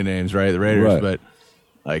a million names, right? The Raiders, right. But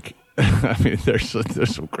like, I mean, there's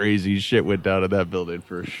some crazy shit went down in that building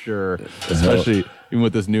for sure, especially even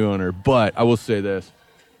with this new owner. But I will say this,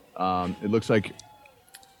 it looks like,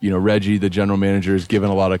 Reggie, the general manager, is given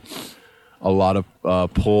a lot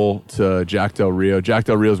of pull to Jack Del Rio. Jack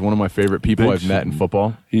Del Rio is one of my favorite people I've met in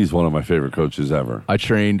football. He's one of my favorite coaches ever. I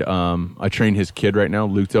trained his kid right now,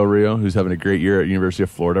 Luke Del Rio, who's having a great year at University of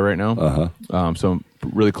Florida right now. So I'm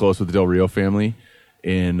really close with the Del Rio family,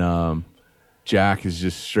 and Jack is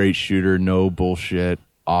just straight shooter, no bullshit,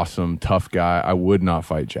 awesome, tough guy. I would not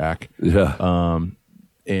fight Jack. Yeah.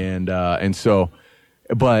 And so.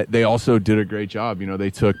 But they also did a great job. They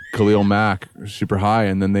took Khalil Mack super high,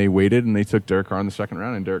 and then they waited and they took Derek Carr in the second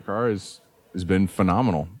round, and Derek Carr has been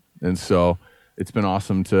phenomenal. And so it's been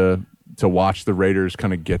awesome to watch the Raiders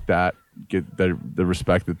kind of get the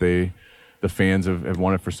respect that the fans have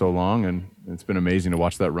wanted for so long, and it's been amazing to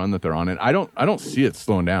watch that run that they're on. And I don't see it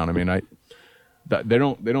slowing down. I mean, they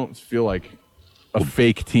don't feel like a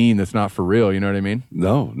fake team that's not for real. You know what I mean?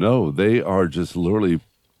 No, they are just literally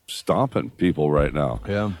stomping people right now.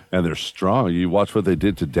 Yeah. And they're strong. You watch what they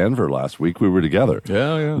did to Denver last week. We were together.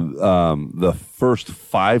 Yeah. The first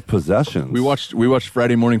 5 possessions. We watched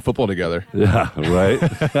Friday morning football together. Yeah, right.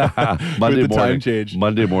 Monday morning time change.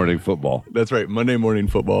 Monday morning football. That's right. Monday morning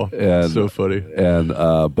football. And, so funny. And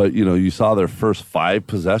but you saw their first 5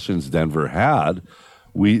 possessions Denver had.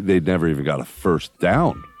 They'd never even got a first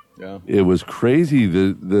down. Yeah. It was crazy.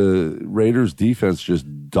 The Raiders defense just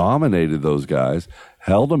dominated those guys,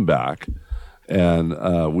 held them back, and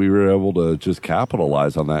we were able to just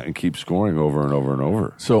capitalize on that and keep scoring over and over and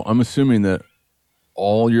over. So I'm assuming that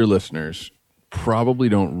all your listeners probably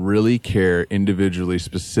don't really care individually,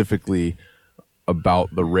 specifically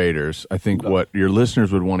about the Raiders. I think what your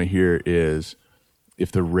listeners would want to hear is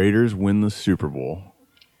if the Raiders win the Super Bowl,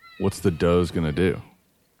 what's the Does going to do?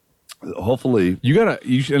 Hopefully,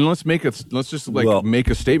 and let's make make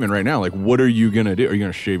a statement right now. Like, what are you gonna do? Are you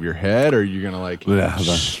gonna shave your head? Or are you gonna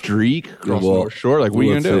streak across the North Shore? Like, what are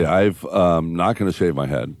you gonna do? I've not gonna shave my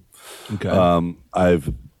head. Okay.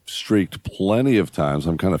 I've streaked plenty of times.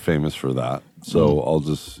 I'm kind of famous for that. So I'll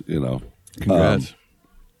just Congrats.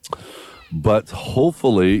 But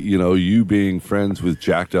hopefully, you being friends with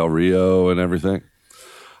Jack Del Rio and everything,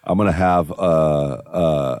 I'm gonna have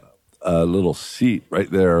a little seat right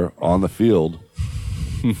there on the field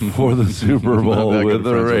for the Super Bowl with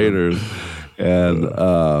the Raiders, and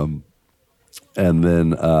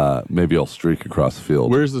then maybe I'll streak across the field.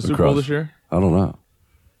 Where's the Super Bowl this year? I don't know.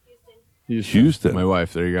 Houston. My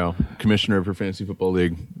wife. There you go. Commissioner of her fantasy football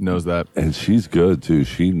league knows that, and she's good too.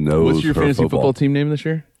 She knows. What's your her fantasy football team name this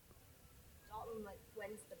year? Dalton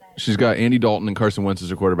Wentz the bed. She's got Andy Dalton and Carson Wentz as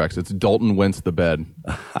her quarterbacks. It's Dalton Wentz the bed.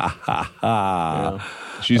 Yeah.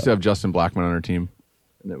 She used to have Justin Blackman on her team,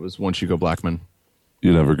 and it was once you go Blackman.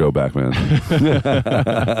 You never go back, man.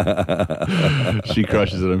 She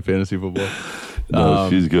crushes it in fantasy football.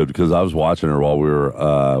 No, she's good because I was watching her while we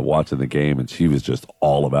were watching the game, and she was just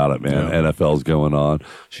all about it, man. Yeah. NFL's going on.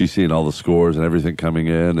 She's seeing all the scores and everything coming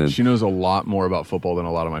in, and she knows a lot more about football than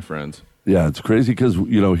a lot of my friends. Yeah, it's crazy because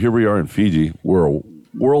here we are in Fiji. We're a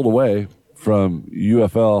world away from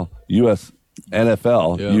NFL, US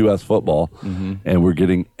football, and we're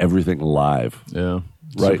getting everything live. Yeah,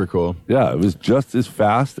 right? Super cool. Yeah, it was just as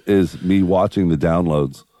fast as me watching the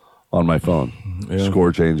downloads on my phone,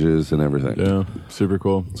 score changes and everything. Yeah, super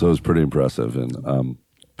cool. So it was pretty impressive. And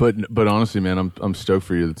but honestly, man, I'm stoked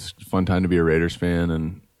for you. It's a fun time to be a Raiders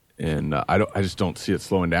fan, and I just don't see it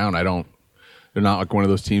slowing down. They're not like one of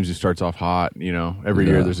those teams who starts off hot. Every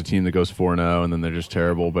year there's a team that goes 4-0 and then they're just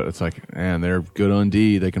terrible. But it's like, man, they're good on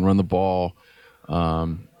D. They can run the ball. Our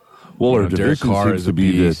division seems to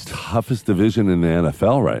be the toughest division in the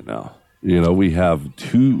NFL right now. We have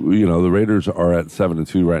two. The Raiders are at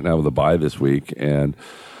 7-2 right now with a bye this week, and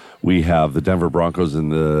we have the Denver Broncos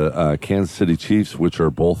and the Kansas City Chiefs, which are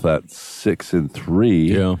both at 6-3.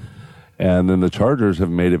 Yeah. And then the Chargers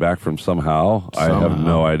have made it back from somehow. I have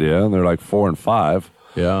no idea. And they're like 4-5.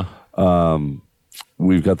 Yeah.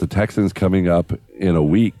 We've got the Texans coming up in a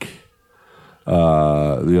week.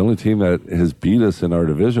 The only team that has beat us in our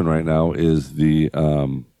division right now is the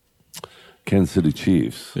Kansas City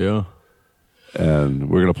Chiefs. Yeah. And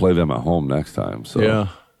we're going to play them at home next time. So yeah.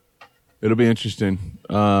 It'll be interesting.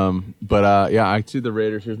 I see the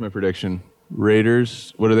Raiders. Here's my prediction.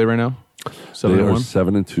 Raiders, what are they right now? 7-1? They are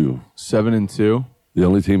 7-2. 7-2. The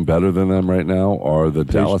only team better than them right now are the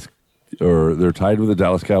Dallas, or they're tied with the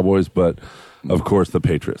Dallas Cowboys, but of course the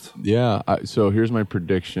Patriots. Yeah. So here's my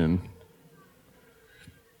prediction.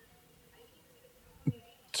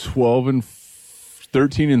 13-3. They're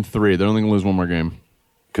only going to lose one more game.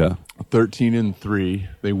 Okay. 13-3.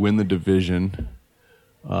 They win the division.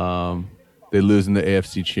 They lose in the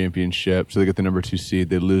AFC Championship, so they get the number 2 seed.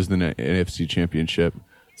 They lose the AFC Championship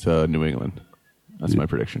to New England. That's my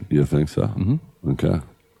prediction. You think so? Mm-hmm. Okay.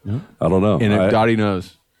 Yeah. I don't know. And if Dottie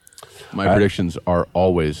knows, my predictions are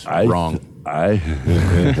always wrong.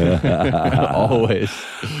 Always.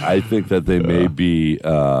 I think that they may be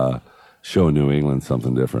showing New England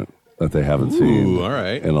something different that they haven't seen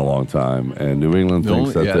in a long time. And New England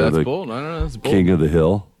thinks that they're the king of the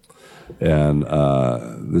hill. And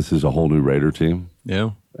this is a whole new Raider team.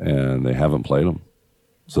 Yeah. And they haven't played them.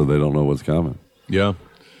 So they don't know what's coming. Yeah.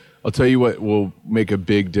 I'll tell you what will make a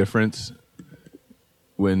big difference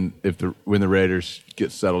when the Raiders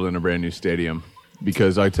get settled in a brand new stadium.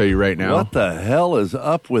 Because I tell you right now. What the hell is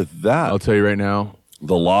up with that? I'll tell you right now.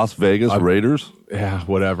 The Las Vegas Raiders? Yeah,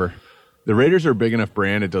 whatever. The Raiders are a big enough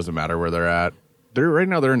brand, it doesn't matter where they're at. Right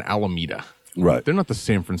now they're in Alameda. Right. They're not the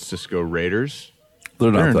San Francisco Raiders. They're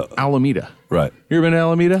in not Alameda. Right. You ever been to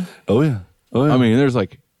Alameda? Oh, yeah. I mean, there's I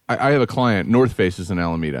have a client, North Face is in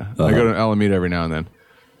Alameda. I go to Alameda every now and then.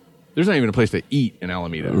 There's not even a place to eat in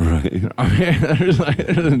Alameda. Right. I mean,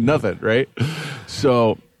 there's nothing, right?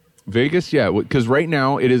 So, Vegas, yeah, because right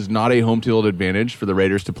now it is not a home field advantage for the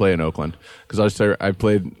Raiders to play in Oakland. Because I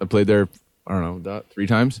played there, I don't know, 3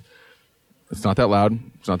 times. It's not that loud.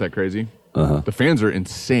 It's not that crazy. The fans are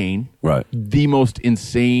insane. Right. The most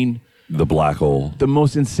insane. The black hole. The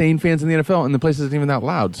most insane fans in the NFL, and the place isn't even that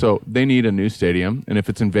loud. So they need a new stadium. And if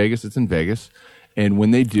it's in Vegas, it's in Vegas. And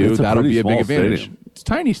when they do, that'll be a big advantage. Stadium. It's a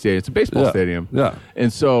tiny stadium. It's a baseball stadium. Yeah.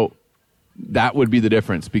 And so that would be the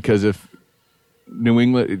difference, because if New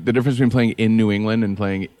England, the difference between playing in New England and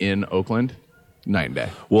playing in Oakland night and day.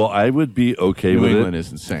 Well, I would be okay New with England it.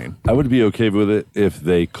 is insane. I would be okay with it if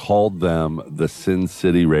they called them the Sin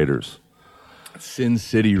City Raiders. Sin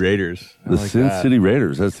City Raiders. I The like Sin that. City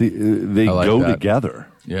Raiders. That's they I like go that. together.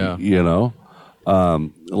 Yeah. You know,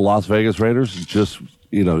 Las Vegas Raiders. Just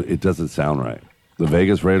it doesn't sound right. The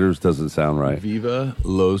Vegas Raiders doesn't sound right. Viva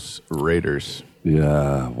Los Raiders.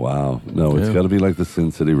 Yeah. Wow. No, it's Yeah. got to be like the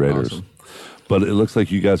Sin City Raiders. Awesome. But it looks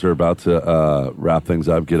like you guys are about to wrap things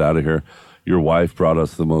up. Get out of here. Your wife brought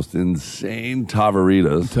us the most insane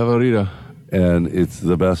tavaritas, Tavarita. and it's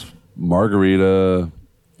the best margarita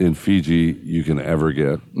in Fiji you can ever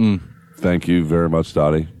get. Thank you very much,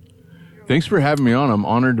 Dottie. Thanks for having me on. I'm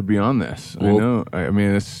honored to be on this. Well- I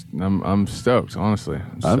know. I'm stoked. Honestly,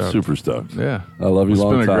 I'm stoked. super stoked. Yeah, I love you It's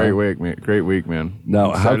long been a time. great week, man. Great week, man. Now,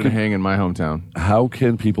 I'm how excited to can- hang in my hometown. How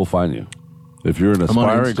can people find you? If you're an I'm on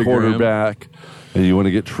aspiring Instagram. quarterback and you want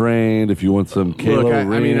to get trained, if you want some Kalo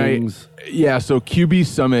rings, yeah. So QB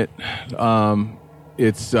Summit,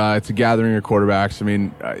 it's a gathering of quarterbacks. I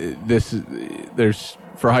mean, there's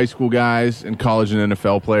for high school guys and college and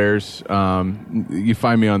NFL players. You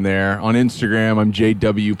find me on there. On Instagram, I'm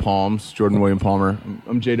JW Palms, Jordan William Palmer.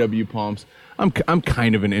 I'm JW Palms. I'm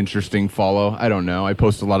kind of an interesting follow. I don't know. I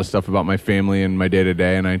post a lot of stuff about my family and my day to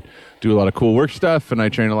day, and I do a lot of cool work stuff, and I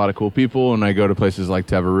train a lot of cool people, and I go to places like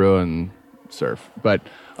Tavarua and surf. But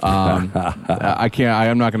I'm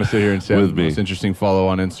not going to sit here and say I'm With the me. most interesting follow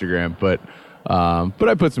on Instagram, but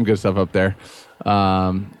I put some good stuff up there.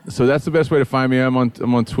 So that's the best way to find me. I'm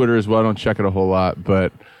on Twitter as well. I don't check it a whole lot,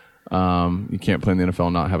 but you can't play in the NFL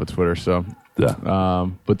and not have a Twitter. So. yeah.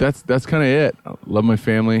 But that's kind of it. I love my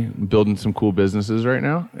family. I'm building some cool businesses right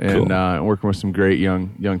now, and Cool. working with some great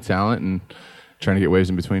young talent, and trying to get waves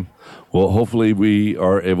in between. Well, hopefully we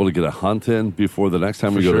are able to get a hunt in before the next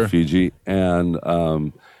time we For go to sure. Fiji and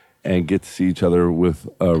get to see each other with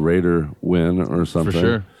a Raider win or something. For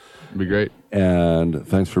sure, it'd be great. And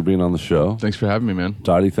thanks for being on the show. Thanks for having me, man.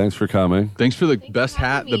 Dottie, thanks for coming. Thanks for the Thanks best for hat.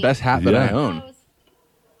 having The me. best hat that Yeah. I own.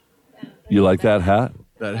 You like that hat?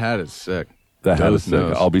 That hat is sick. That hat is Those sick.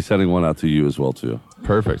 knows. I'll be sending one out to you as well, too.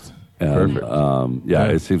 Perfect. And, Perfect. yeah,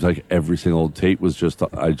 Yeah. it seems like every single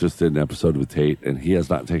I just did an episode with Tate, and he has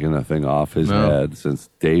not taken that thing off his No. head since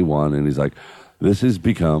day one. And he's like, this has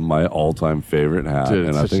become my all-time favorite hat, Dude,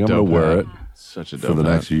 and I such think a I'm going to dope wear hat. it Such a for dope the hat.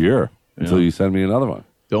 next year until Yeah. you send me another one.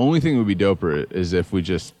 The only thing that would be doper is if we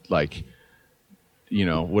just what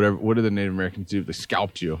do the Native Americans do? They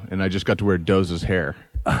scalped you, and I just got to wear Doze's hair.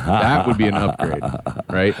 That would be an upgrade,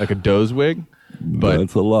 right? Like a Doze wig. But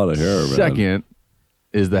That's a lot of hair, man. second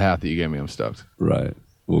is the hat that you gave me. I'm stoked. Right.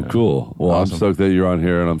 Well, cool. Well, Awesome. I'm stoked that you're on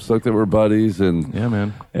here, and I'm stoked that we're buddies, and Yeah,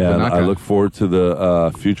 man. and I look forward to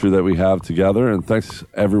the future that we have together. And thanks,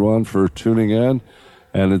 everyone, for tuning in.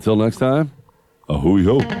 And until next time, ahoy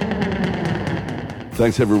ho.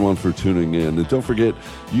 Thanks, everyone, for tuning in. And don't forget,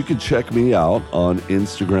 you can check me out on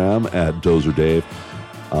Instagram at Dozer Dave,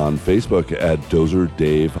 on Facebook at Dozer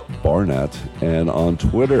Dave Barnett, and on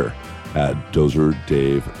Twitter at Dozer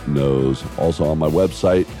Dave Knows. Also on my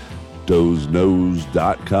website,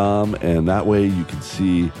 dozeknows.com. And that way you can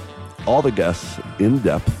see all the guests in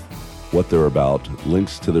depth, what they're about,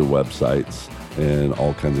 links to their websites, and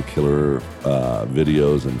all kinds of killer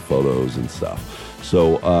videos and photos and stuff.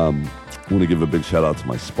 So I want to give a big shout out to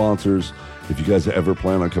my sponsors. If you guys ever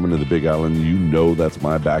plan on coming to the Big Island, you know that's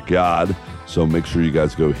my backyard. So make sure you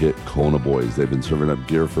guys go hit Kona Boys. They've been serving up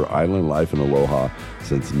gear for island life and aloha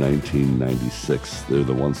since 1996. They're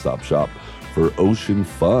the one-stop shop for ocean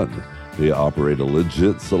fun. They operate a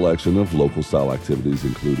legit selection of local style activities,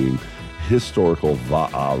 including historical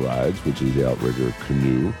va'a rides, which is the outrigger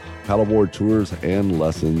canoe, paddleboard tours, and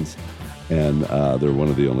lessons. And they're one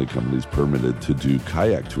of the only companies permitted to do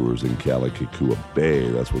kayak tours in Kealakekua Bay.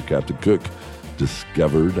 That's where Captain Cook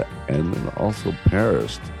discovered and also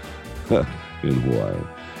perished in Hawaii.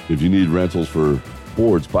 If you need rentals for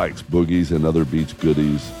boards, bikes, boogies, and other beach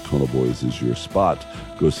goodies, Kona Boys is your spot.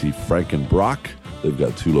 Go see Frank and Brock. They've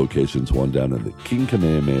got 2 locations, one down in the King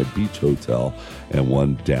Kamehameha Beach Hotel and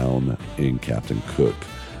one down in Captain Cook.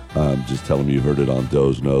 Just tell them you heard it on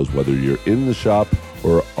Doze Knows, whether you're in the shop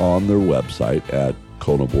or on their website at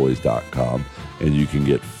konaboys.com, and you can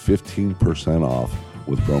get 15% off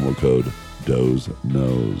with promo code Doze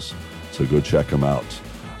Knows. So go check them out.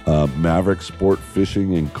 Maverick Sport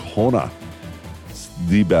Fishing in Kona. It's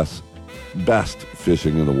the best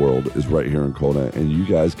fishing in the world is right here in Kona, and you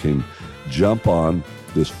guys can jump on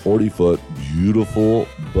this 40-foot beautiful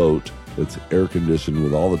boat that's air conditioned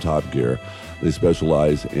with all the top gear. They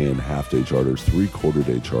specialize in half-day charters,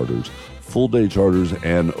 3/4-day charters, full-day charters,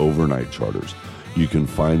 and overnight charters. You can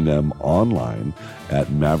find them online at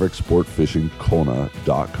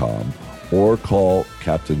mavericksportfishingkona.com or call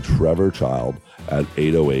Captain Trevor Child at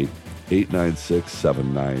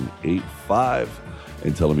 808-896-7985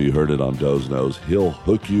 and tell him you heard it on Doe's Nose. He'll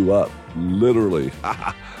hook you up, literally.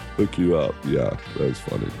 Hook you up. Yeah, that was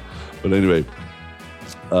funny. But anyway,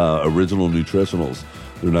 Original Nutritionals.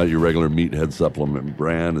 They're not your regular meathead supplement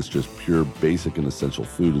brand. It's just pure basic and essential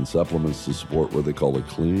food and supplements to support what they call a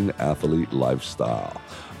clean athlete lifestyle.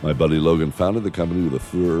 My buddy Logan founded the company with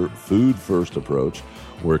a food-first approach,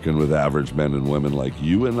 working with average men and women like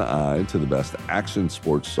you and I to the best action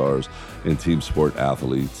sports stars and team sport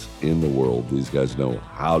athletes in the world. These guys know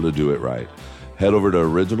how to do it right. Head over to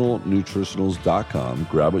originalnutritionals.com.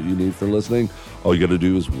 Grab what you need for listening. All you got to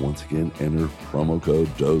do is, once again, enter promo code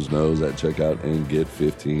Doe's Nose at checkout and get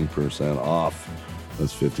 15% off.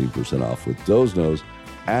 That's 15% off with Doe's Nose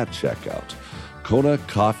at checkout. Kona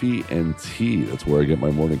Coffee and Tea. That's where I get my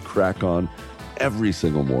morning crack on every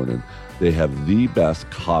single morning. They have the best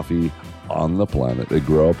coffee on the planet. They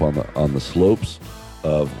grow up on the slopes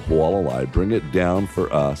of Hualalai. Bring it down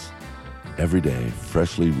for us every day,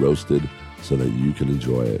 freshly roasted, so that you can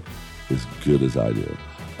enjoy it as good as I do.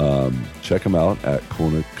 Check them out at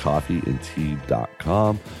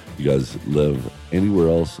KonaCoffeeandTea.com. You guys live anywhere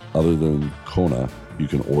else other than Kona, you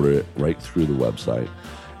can order it right through the website.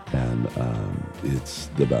 And it's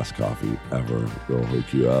the best coffee ever. They'll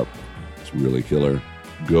hook you up. It's really killer.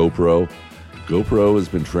 GoPro. GoPro has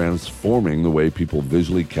been transforming the way people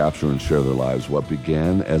visually capture and share their lives. What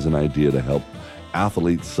began as an idea to help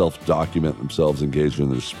athletes self-document themselves engaged in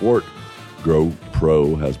their sport,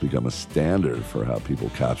 GoPro has become a standard for how people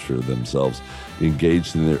capture themselves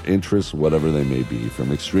engaged in their interests, whatever they may be.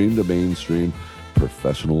 From extreme to mainstream,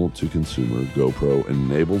 professional to consumer, GoPro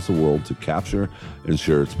enables the world to capture and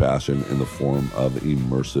share its passion in the form of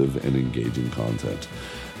immersive and engaging content.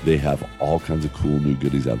 They have all kinds of cool new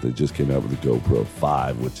goodies out there. They just came out with the GoPro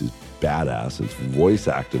 5, which is badass. It's voice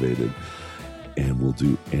activated and will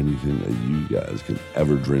do anything that you guys can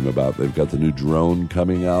ever dream about. They've got the new drone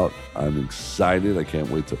coming out. I'm excited. I can't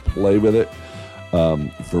wait to play with it.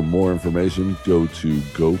 For more information, go to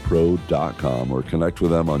GoPro.com or connect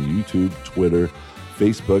with them on YouTube, Twitter,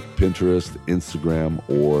 Facebook, Pinterest, Instagram,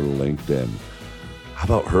 or LinkedIn. How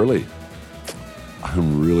about Hurley?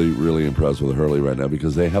 I'm really, really impressed with Hurley right now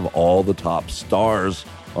because they have all the top stars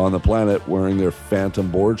on the planet wearing their Phantom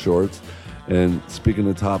board shorts. And speaking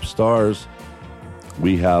of top stars,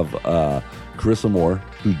 we have Carissa Moore,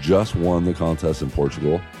 who just won the contest in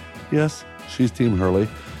Portugal. Yes, she's Team Hurley.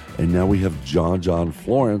 And now we have John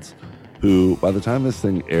Florence, who, by the time this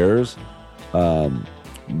thing airs,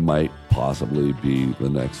 might possibly be the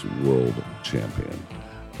next world champion.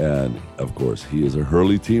 And, of course, he is a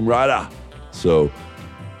Hurley team rider. So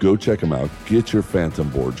go check him out. Get your Phantom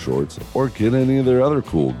board shorts or get any of their other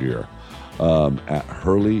cool gear at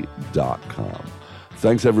Hurley.com.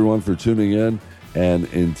 Thanks, everyone, for tuning in. And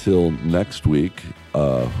until next week,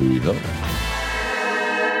 hui ho.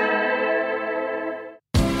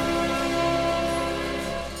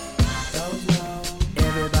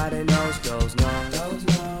 Everybody knows Doe's Nose.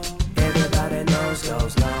 Everybody knows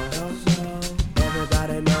Doe's Nose.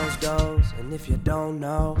 Everybody knows Doe's. And if you don't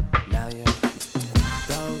know, now you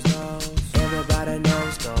Doe's Nose. Everybody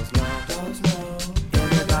knows Doe's Nose.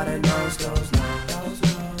 Everybody knows Doe's Nose.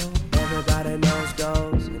 Everybody knows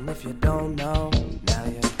Doe's. And if you don't know,